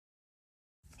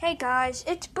Hey guys,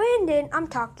 it's Brandon. I'm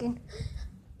talking.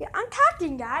 I'm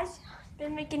talking, guys.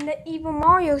 Been making the Evil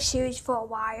Mario series for a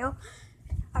while.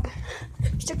 I've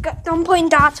still got done playing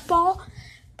dodgeball.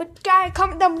 But guys,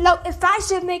 comment down below if I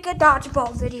should make a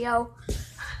dodgeball video.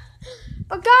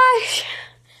 But guys,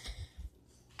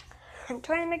 I'm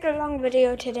trying to make a long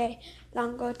video today,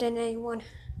 longer than anyone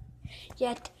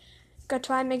yet. Gonna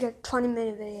try and make a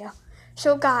 20-minute video.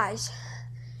 So guys,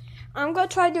 I'm gonna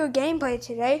try to do a gameplay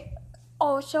today.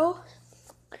 Also.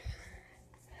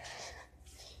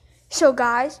 So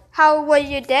guys, how was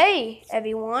your day,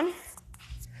 everyone?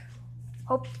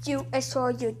 Hope you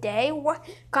enjoyed your day.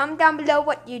 Comment down below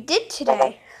what you did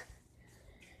today.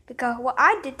 Because what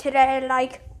I did today,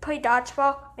 like play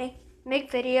dodgeball,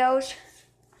 make videos,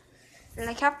 and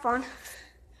like have fun.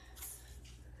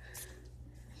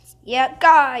 Yeah,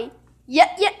 guys. Yeah,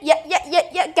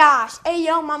 guys. Hey,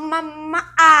 yo, my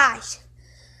eyes.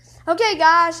 Okay,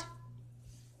 guys.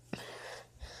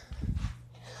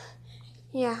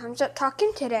 Yeah, I'm just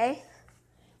talking today.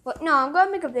 But no, I'm gonna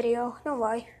make a video. Don't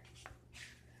worry.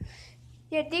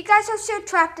 Yeah, these guys are still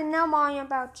trapped in there, Mario and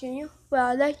Bowser Jr.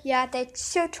 Well, they're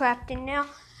still trapped in there.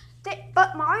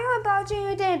 But Mario and Bowser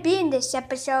Jr. didn't be in this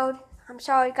episode. I'm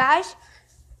sorry, guys.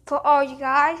 For all you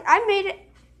guys. I made a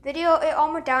video, it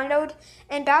almost downloaded.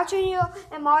 And Bowser Jr.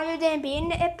 and Mario didn't be in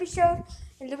the episode.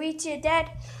 And Luigi is dead.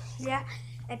 Yeah.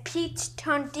 And Peach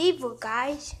turned evil,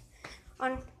 guys.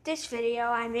 On this video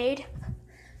I made.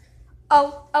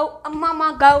 Oh,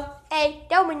 Mama go. Hey,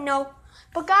 domino.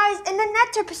 But guys, in the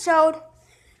next episode,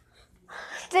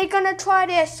 they're gonna try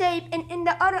to escape, and in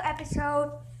the other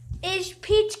episode, is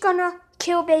Peach gonna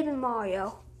kill Baby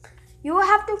Mario? You will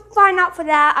have to find out for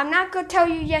that. I'm not gonna tell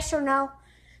you yes or no.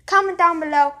 Comment down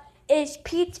below, is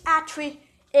Peach actually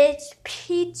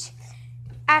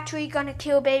gonna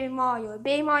kill Baby Mario?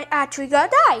 Baby Mario actually gonna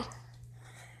die?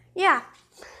 Yeah.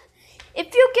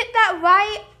 If you get that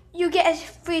right, you get a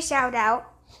free shout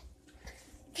out.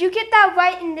 If you get that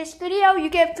right in this video, you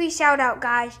get a free shout out,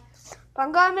 guys. But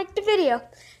I'm gonna make the video.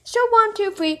 So 1,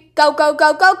 2, 3, go, go,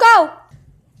 go, go, go!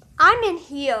 I'm in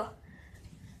here.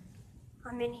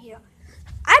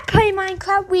 I play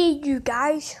Minecraft with you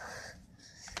guys.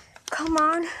 Come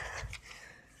on.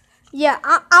 Yeah,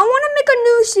 I want to make a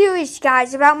new series,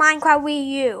 guys, about Minecraft Wii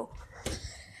U.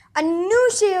 A new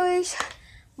series,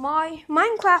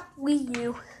 Minecraft Wii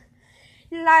U.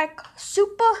 Like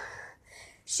Super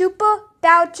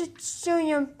Bowser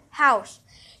Jr. House.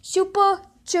 Super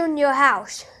Junior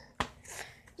House.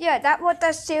 Yeah, that's what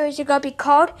that series is going to be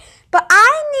called. But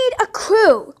I need a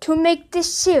crew to make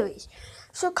this series.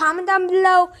 So comment down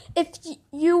below if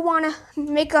you want to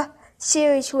make a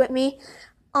series with me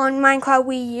on Minecraft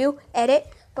Wii U edit.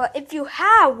 But if you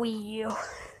have Wii U,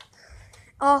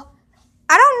 I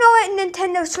don't know if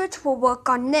Nintendo Switch will work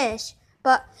on this.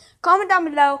 But comment down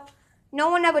below. No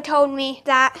one ever told me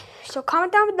that. So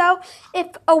comment down below if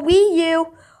a Wii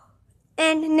U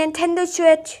and Nintendo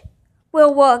Switch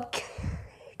will work,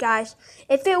 guys.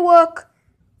 If it works,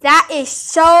 that is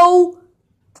so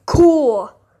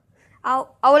cool. I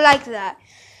would like that.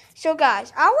 So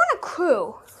guys, I want a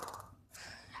crew.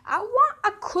 I want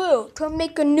a crew to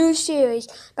make a new series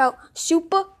about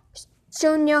Super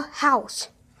Junior House.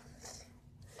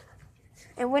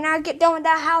 And when I get done with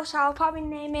that house, I'll probably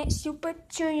name it Super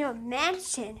Junior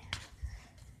Mansion.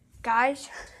 Guys.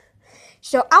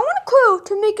 So I want a crew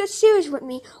to make a series with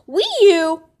me. Wii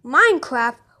U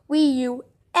Minecraft Wii U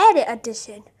Edit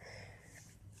Edition.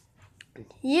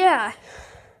 Yeah.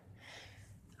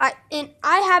 I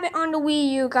have it on the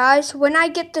Wii U, guys. When I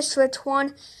get the Switch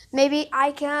one, maybe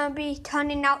I can be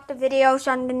turning out the videos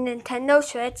on the Nintendo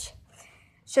Switch.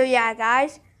 So yeah,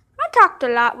 guys. I talked a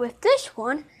lot with this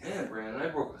one. Man, Brandon, I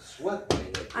broke a sweat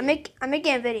playing that game. I'm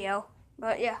making a video,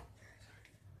 but yeah.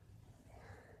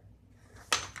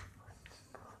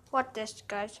 What this,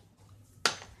 guys?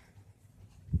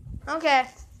 Okay.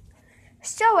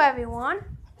 So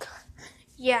everyone,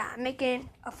 yeah, I'm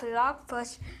making a vlog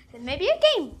first, and maybe a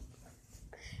game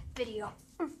video.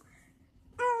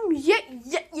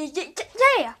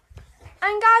 Yeah.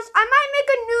 And guys, I might make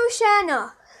a new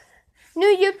channel,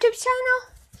 new YouTube channel,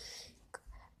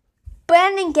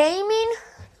 Brandon Gaming,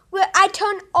 where I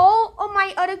turn all of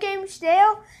my other games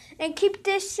there and keep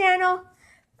this channel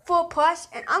full plus.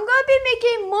 And I'm gonna be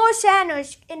making more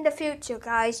channels in the future,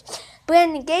 guys.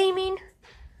 Brandon Gaming,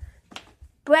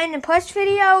 Brandon Plus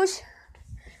videos,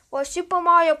 or Super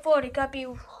Mario 40 gonna be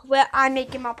where I'm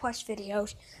making my plus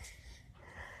videos.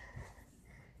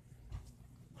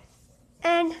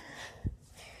 And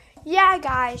yeah,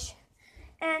 guys,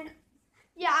 and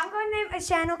yeah, I'm gonna name a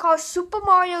channel called Super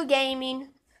Mario Gaming,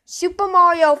 Super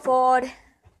Mario Ford,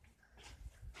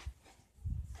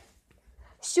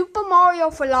 Super Mario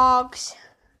vlogs.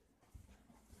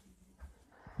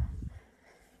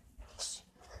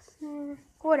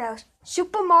 What else?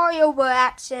 Super Mario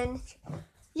reactions.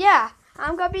 Yeah,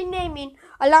 I'm gonna be naming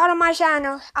a lot of my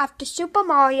channels after Super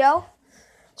Mario.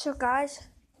 So guys,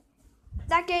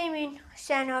 that gaming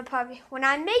channel probably, when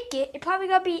I make it, it's probably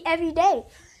gonna be every day.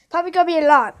 Probably gonna be a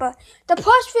lot, but the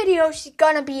post videos is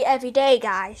gonna be every day,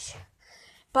 guys.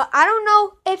 But I don't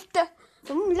know if the,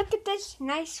 look at this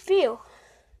nice view.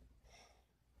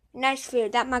 Nice view,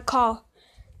 that my car.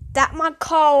 That my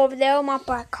car over there, my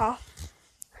black car.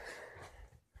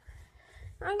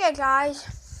 Okay,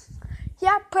 guys.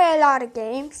 Yeah, I play a lot of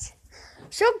games.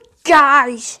 So,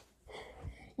 guys.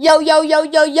 Yo, yo, yo,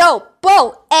 yo, yo.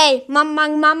 Bo, hey,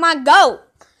 mama, go.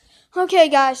 Okay,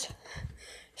 guys.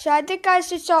 So, I think I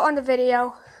should start on the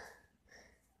video.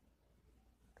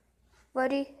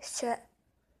 Ready, set.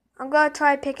 I'm going to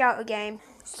try to pick out a game.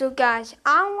 So, guys,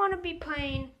 I want to be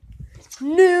playing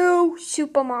new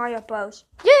Super Mario Bros.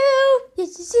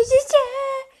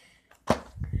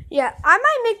 Yeah, I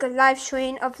might make a live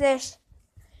stream of this.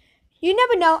 You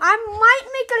never know. I might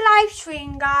make a live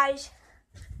stream, guys.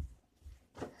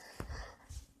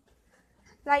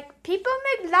 Like, people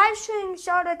make live streams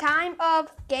all the time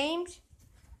of games.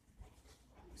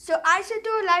 So I should do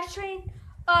a live stream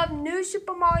of new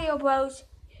Super Mario Bros.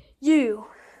 U.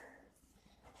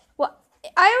 Well,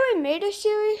 I already made a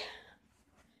series.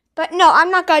 But no,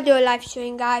 I'm not going to do a live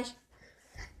stream, guys.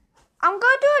 I'm going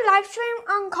to do a live stream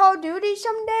on Call of Duty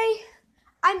someday.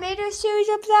 I made a series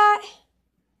of that.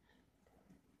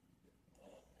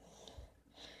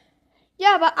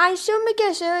 Yeah, but I still make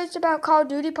a series about Call of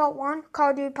Duty Part 1,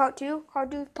 Call of Duty Part 2, Call of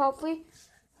Duty Part 3.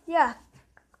 Yeah.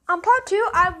 On Part 2,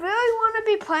 I really want to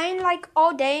be playing like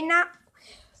all day now.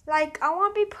 Like, I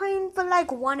want to be playing for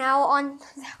like 1 hour on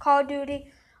Call of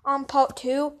Duty on Part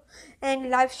 2 and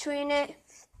live stream it,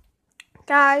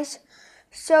 guys.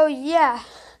 So, yeah.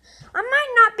 I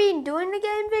might not be doing the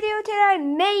game video today,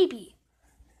 maybe.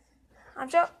 I'm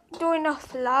just doing the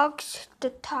vlogs to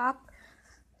talk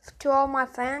to all my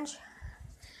fans.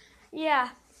 Yeah.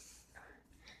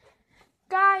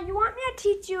 Guys, you want me to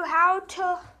teach you how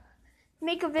to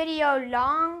make a video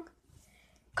long?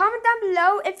 Comment down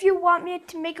below if you want me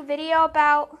to make a video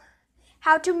about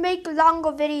how to make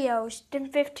longer videos than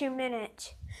 15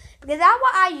 minutes. Because that's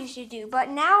what I used to do, but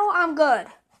now I'm good.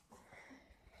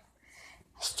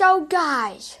 So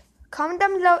guys, comment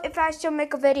down below if I still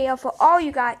make a video for all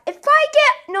you guys. If I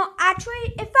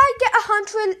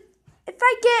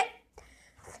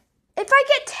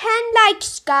get 10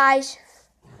 likes, guys,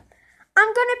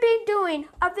 I'm gonna be doing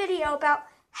a video about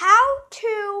how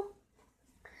to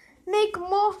make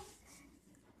more.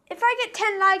 If I get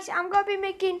 10 likes, I'm gonna be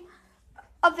making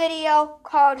a video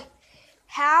called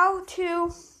how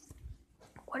to,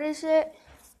 what is it?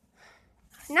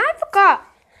 Now I forgot.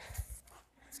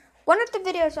 One of the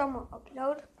videos I'm gonna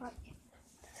upload, but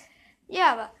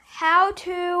yeah, but how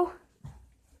to.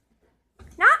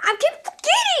 Now I keep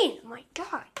forgetting. Oh my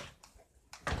God.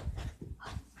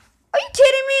 Are you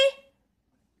kidding me?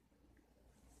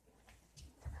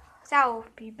 That will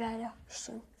be better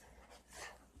soon.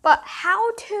 But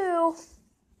how to.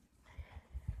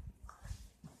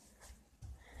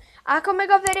 I can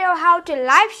make a video how to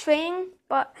live stream,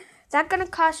 but that's gonna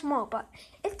cost more. But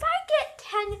if I get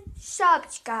 10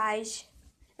 subs, guys,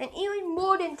 and even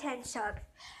more than 10 subs,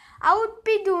 I would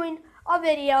be doing a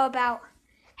video about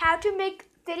how to make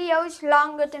videos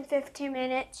longer than 15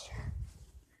 minutes.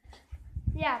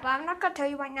 Yeah, but I'm not gonna tell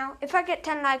you right now. If I get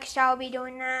 10 likes, I'll be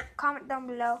doing that. Comment down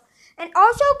below. And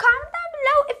also comment down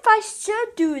below if I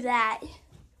should do that,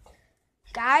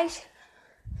 guys.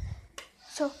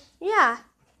 So, yeah.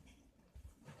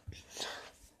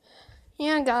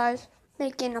 Yeah, guys,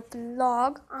 making a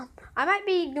vlog. I might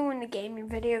be doing a gaming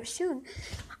video soon.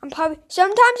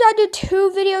 Sometimes I do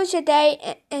 2 videos a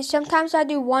day, and sometimes I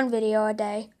do 1 video a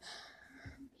day.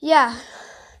 Yeah,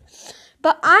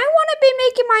 but I want to be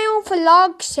making my own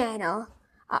vlog channel.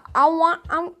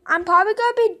 I'm probably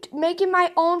gonna be making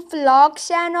my own vlog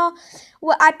channel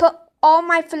where I put all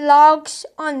my vlogs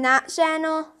on that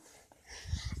channel,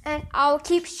 and I'll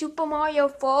keep Super Mario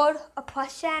 4 a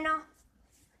plus channel.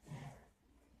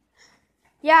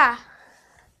 Yeah.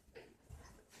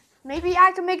 Maybe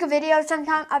I can make a video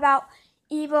sometime about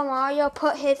Evil Mario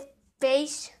put his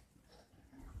face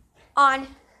on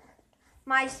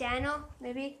my channel.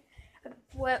 Maybe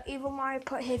where Evil Mario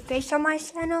put his face on my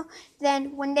channel.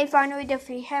 Then when they finally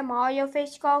defeat him, Mario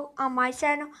face go on my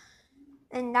channel.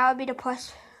 And that would be the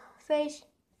plus face.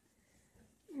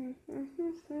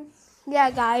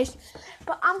 Yeah, guys.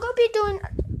 But I'm going to be doing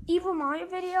Evil Mario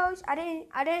videos. I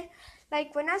didn't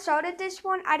like when I started this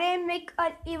one. I didn't make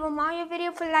an Evil Mario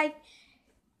video for like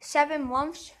 7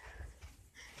 months.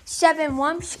 7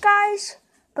 months, guys.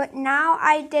 But now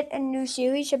I did a new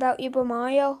series about Evil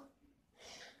Mario.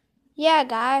 Yeah,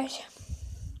 guys.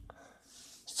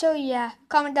 So yeah,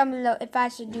 comment down below if I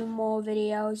should do more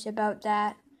videos about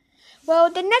that. Well,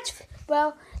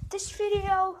 this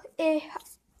video is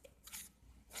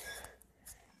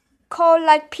called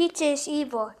like Pizza is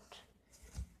Evil.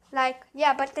 Like,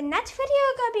 yeah, but the next video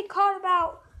is gonna be called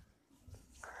about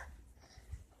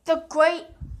the Great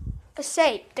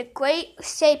Escape. The Great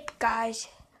Escape, guys.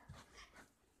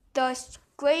 The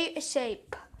Great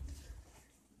Escape.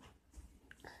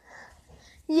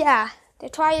 Yeah, they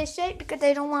try to escape because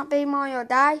they don't want Baby Mario to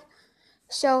die.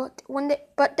 So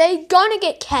but they gonna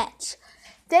get catch.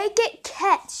 They get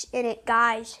catch in it,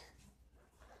 guys.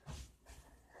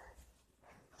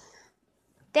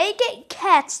 They get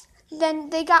catch, then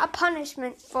they got a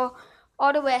punishment for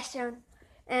all the rest of them,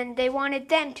 and they wanted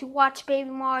them to watch Baby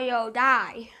Mario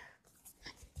die.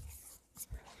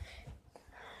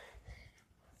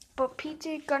 But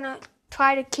Peach's gonna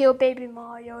try to kill Baby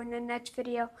Mario in the next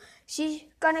video. She's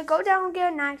gonna go down and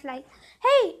get a knife like,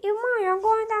 hey, you Mario, I'm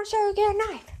going downstairs to get a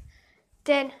knife.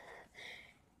 Then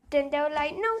they're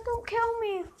like, no, don't kill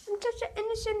me. I'm just an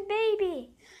innocent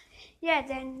baby. Yeah,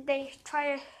 then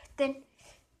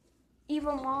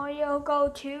Evil Mario go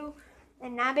too,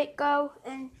 and Nabbit go,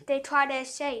 and they try to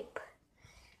escape.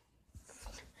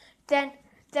 Then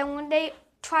when they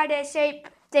try to escape,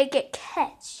 they get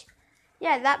catch.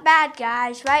 Yeah, that bad,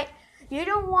 guys, right? You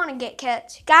don't want to get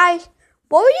catch. Guys,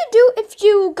 what would you do if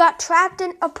you got trapped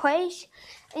in a place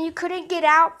and you couldn't get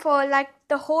out for like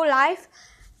the whole life?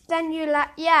 Then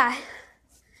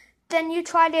then you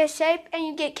try to escape and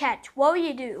you get catch. What would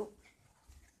you do?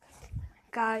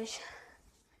 Guys,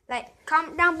 like,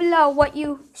 comment down below what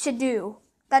you should do.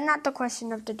 That's not the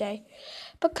question of the day.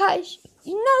 Because,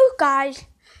 guys,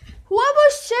 whoever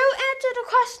should answer the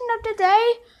question of the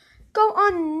day, go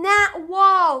on that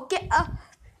wall. Get a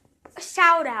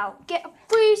shout out. Get a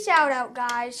free shout out,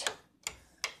 guys.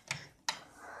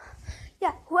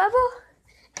 Yeah, whoever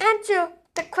answer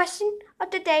the question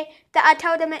of the day that I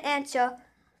tell them to answer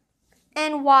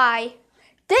and why,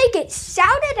 they get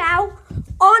shouted out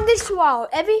on this wall.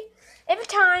 Every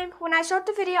time when I start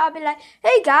the video, I'll be like,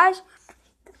 hey guys,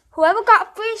 whoever got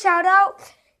a free shout out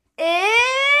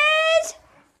is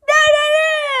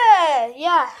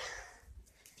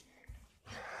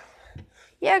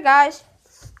Yeah, guys.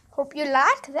 Hope you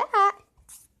liked that.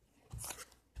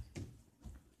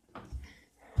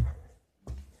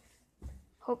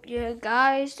 Hope you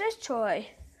guys enjoy.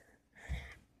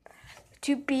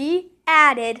 To be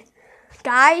added,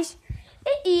 guys,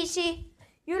 it's easy.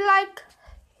 You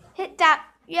hit that.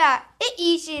 Yeah, it's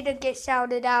easy to get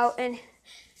shouted out, and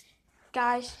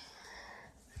guys,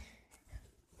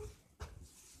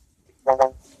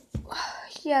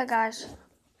 yeah, guys.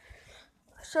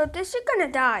 So this is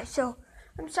gonna die. So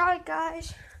I'm sorry,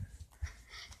 guys.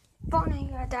 Phone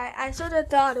ain't gonna die. I should have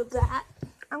thought of that.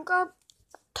 I'm gonna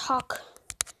talk.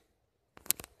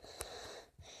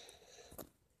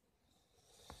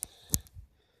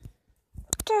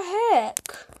 What the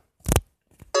heck?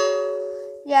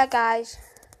 Yeah, guys.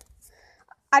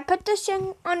 I put this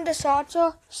in on the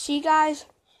charger. See, guys?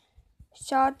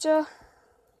 Charger.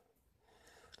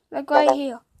 Like right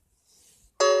here.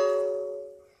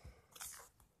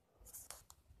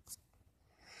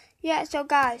 Yeah, so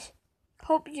guys,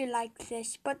 hope you liked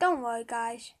this. But don't worry,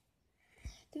 guys.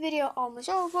 The video almost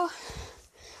over.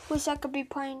 Wish I could be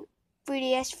playing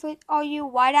 3DS for all you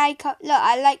wide-eye look,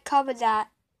 I covered that.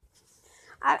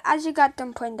 I just got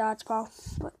them playing dodgeball.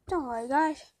 But don't worry,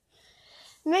 guys.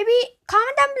 Maybe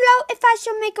comment down below if I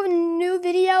should make a new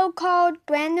video called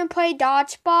Brandon Play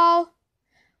Dodgeball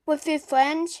with your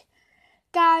friends,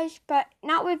 guys. But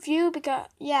not with you because,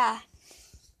 yeah.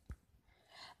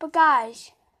 But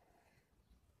guys,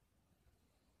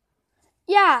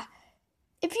 yeah.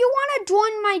 If you want to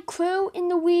join my crew in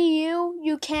the Wii U,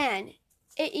 you can.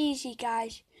 It's easy,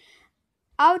 guys.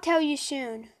 I'll tell you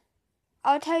soon.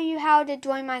 I'll tell you how to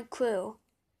join my crew.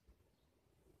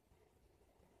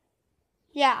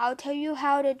 Yeah, I'll tell you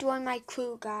how to join my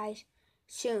crew, guys,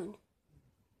 soon.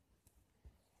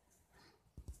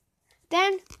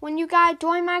 Then, when you guys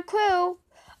join my crew,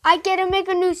 I get to make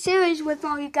a new series with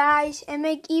all you guys and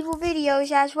make evil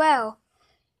videos as well.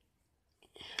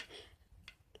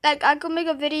 Like, I could make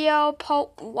a video,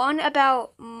 part 1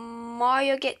 about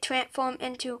Mario get transformed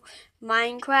into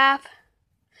Minecraft,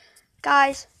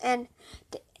 guys, and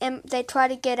they try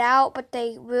to get out, but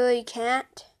they really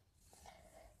can't.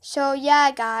 So,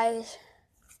 yeah, guys.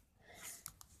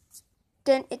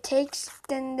 then they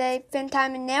spend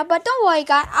time in there. But don't worry,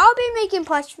 guys. I'll be making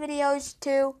plush videos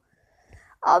too.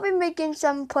 I'll be making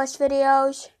some plush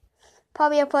videos.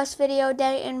 Probably a plush video a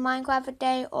day in Minecraft a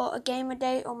day, or a game a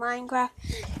day, or Minecraft.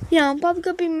 Yeah, I'm probably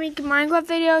gonna be making Minecraft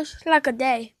videos like a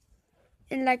day.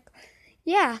 And like,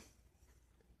 yeah.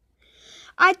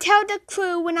 I tell the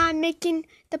crew when I'm making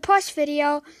the plush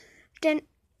video, then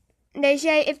they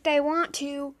say if they want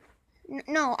to.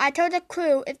 No, I tell the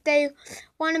crew if they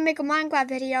want to make a Minecraft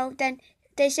video, then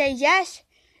they say yes.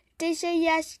 They say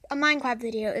yes, a Minecraft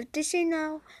video. If they say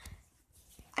no,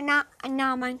 not a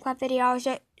Minecraft video, I'll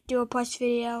just do a plush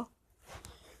video.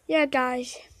 Yeah,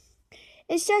 guys.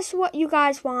 It's just what you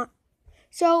guys want.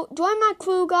 So, join my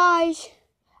crew, guys.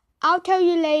 I'll tell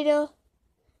you later.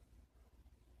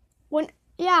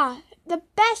 The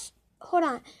best. Hold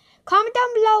on. Comment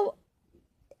down below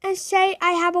and say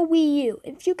I have a Wii U.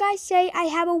 If you guys say I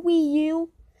have a Wii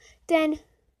U, then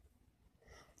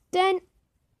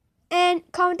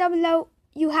and comment down below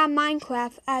you have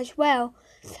Minecraft as well.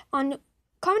 Comment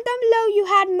down below you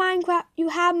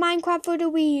have Minecraft for the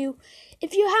Wii U.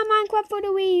 If you have Minecraft for the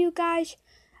Wii U, guys,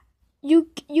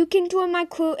 you can join my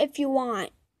crew if you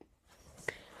want.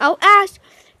 I'll ask,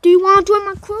 do you want to join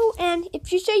my crew? And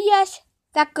if you say yes,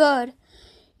 that's good.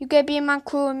 You can be in my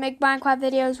crew and make Minecraft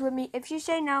videos with me. If you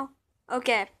say no,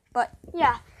 okay. But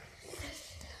yeah,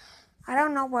 I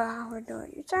don't know how we're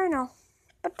doing. You say no,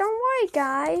 but don't worry,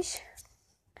 guys.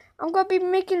 I'm gonna be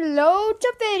making loads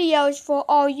of videos for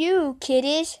all you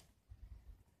kiddies.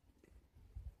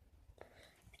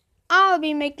 I'll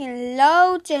be making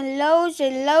loads and loads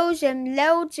and loads and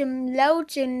loads and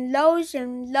loads and loads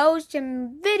and loads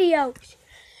and videos.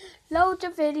 Loads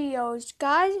of videos,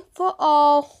 guys, for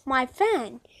all my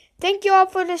fans. Thank you all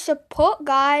for the support,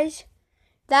 guys.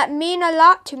 That mean a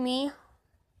lot to me.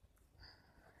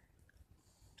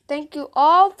 Thank you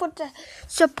all for the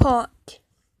support.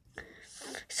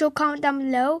 So comment down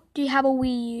below, do you have a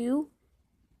Wii U?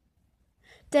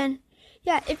 Then,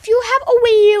 yeah, if you have a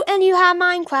Wii U and you have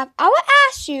Minecraft, I will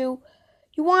ask you,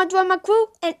 you want to join my crew?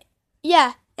 And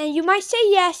yeah, and you might say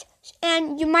yes,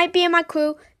 and you might be in my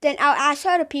crew. Then I'll ask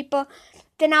other people.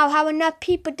 Then I'll have enough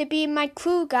people to be in my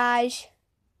crew, guys.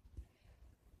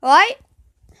 Alright?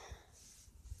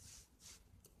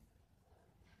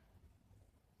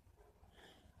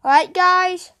 Alright,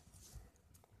 guys?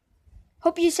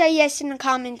 Hope you say yes in the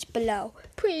comments below.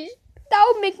 Please, that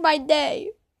will make my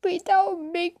day. Please, that will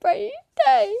make my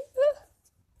day.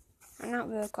 I'm not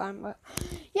real calm, but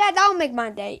yeah, that will make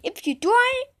my day. If you join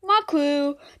my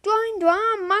crew, join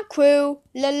my crew.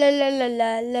 La la la la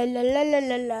la la la la la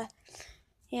la la.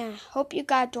 Yeah, hope you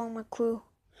guys join my crew.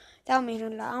 That will mean a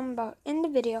lot. I'm about in the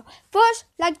video. First,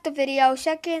 like the video.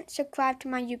 Second, subscribe to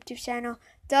my YouTube channel.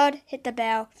 Third, hit the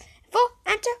bell. Fourth,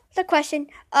 answer the question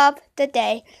of the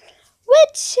day.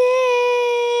 Which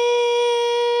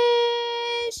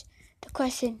is the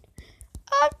question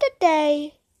of the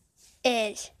day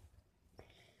is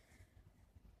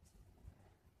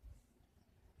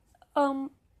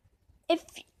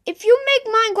if you make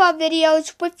Minecraft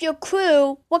videos with your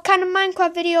crew, what kind of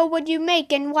Minecraft video would you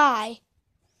make and why?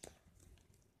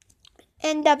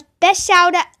 And the best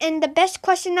shout out and the best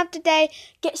question of the day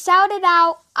get shouted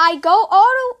out.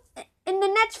 In the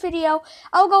next video,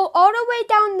 I'll go all the way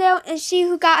down there and see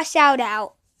who got a shout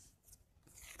out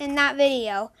in that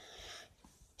video.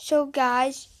 So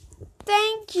guys,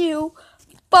 thank you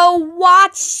for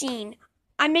watching.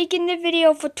 I'm making the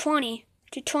video for 20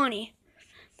 to 20.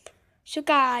 So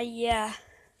guys, yeah.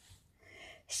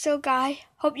 So guys,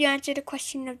 hope you answered the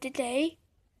question of the day.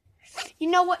 You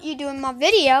know what you do in my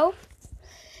video.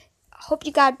 Hope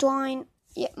you guys join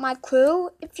my crew.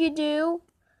 If you do,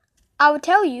 I will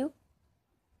tell you.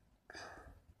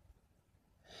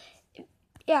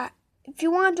 Yeah, if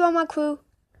you want to join my crew,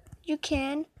 you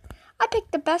can. I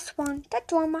picked the best one that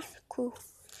join my crew.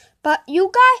 But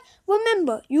you guys,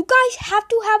 remember, you guys have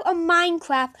to have a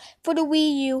Minecraft for the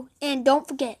Wii U. And don't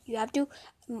forget,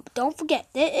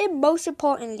 most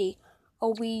importantly, a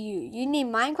Wii U. You need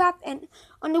Minecraft and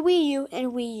on the Wii U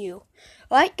and Wii U.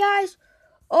 Alright, guys?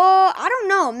 Or, I don't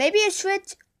know, maybe a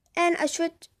Switch and a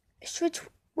Switch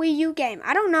Wii U game.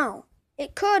 I don't know.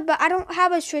 It could, but I don't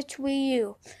have a Switch Wii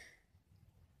U.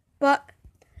 But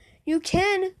you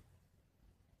can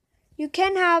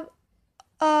have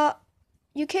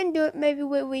you can do it maybe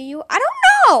with Wii U. I don't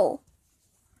know.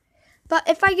 But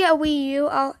if I get a Wii U,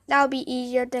 that'll be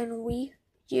easier than Wii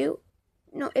U.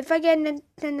 No, if I get a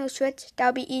Nintendo Switch,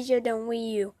 that'll be easier than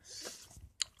Wii U.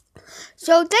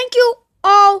 So thank you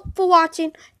all for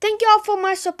watching. Thank you all for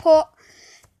my support.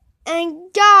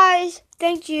 And guys,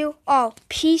 thank you all.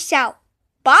 Peace out.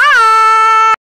 Bye.